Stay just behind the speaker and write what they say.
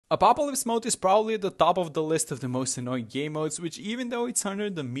Apopalypse mode is probably at the top of the list of the most annoying game modes, which even though it's under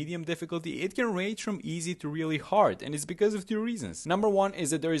the medium difficulty, it can range from easy to really hard, and it's because of two reasons. Number one is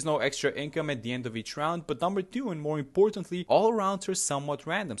that there is no extra income at the end of each round, but number two, and more importantly, all rounds are somewhat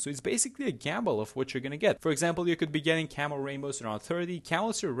random, so it's basically a gamble of what you're gonna get. For example, you could be getting camo rainbows around 30,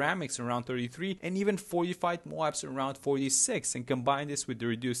 camo ceramics around 33, and even fortified Moabs around 46, and combine this with the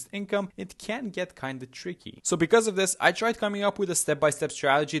reduced income, it can get kinda tricky. So because of this, I tried coming up with a step-by-step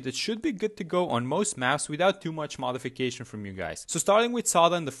strategy that should be good to go on most maps without too much modification from you guys. So starting with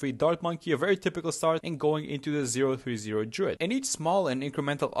Sada and the free Dart Monkey, a very typical start, and going into the 030 Druid. And each small and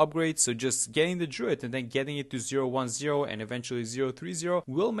incremental upgrade, so just getting the Druid and then getting it to 010 and eventually 030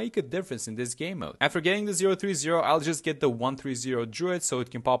 will make a difference in this game mode. After getting the 030, I'll just get the 130 Druid so it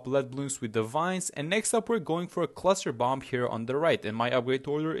can pop lead blooms with the vines, and next up we're going for a cluster bomb here on the right, and my upgrade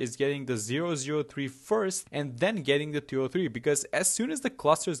order is getting the 003 first and then getting the 203, because as soon as the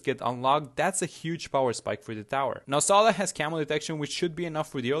cluster get unlocked, that's a huge power spike for the tower. Now Sada has camo detection, which should be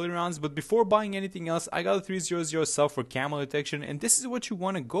enough for the early rounds, but before buying anything else, I got a 300 sub for camo detection, and this is what you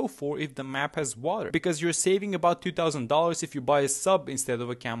want to go for if the map has water, because you're saving about $2,000 if you buy a sub instead of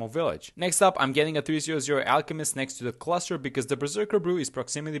a camo village. Next up, I'm getting a 300 alchemist next to the cluster because the berserker brew is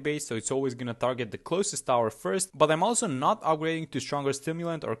proximity based, so it's always gonna target the closest tower first, but I'm also not upgrading to stronger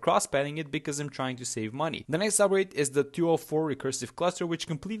stimulant or cross padding it because I'm trying to save money. The next upgrade is the 204 recursive cluster,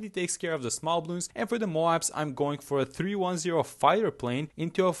 which completely takes care of the small balloons, and for the Moabs I'm going for a 310 fighter plane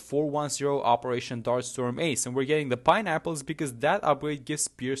into a 410 Operation Dartstorm Ace, and we're getting the pineapples because that upgrade gives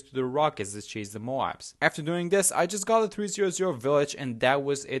spears to the rockets that chase the Moabs. After doing this, I just got a 300 village, and that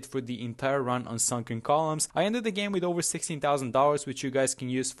was it for the entire run on Sunken Columns. I ended the game with over $16,000, which you guys can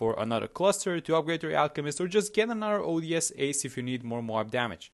use for another cluster, to upgrade your alchemist, or just get another ODS Ace if you need more Moab damage.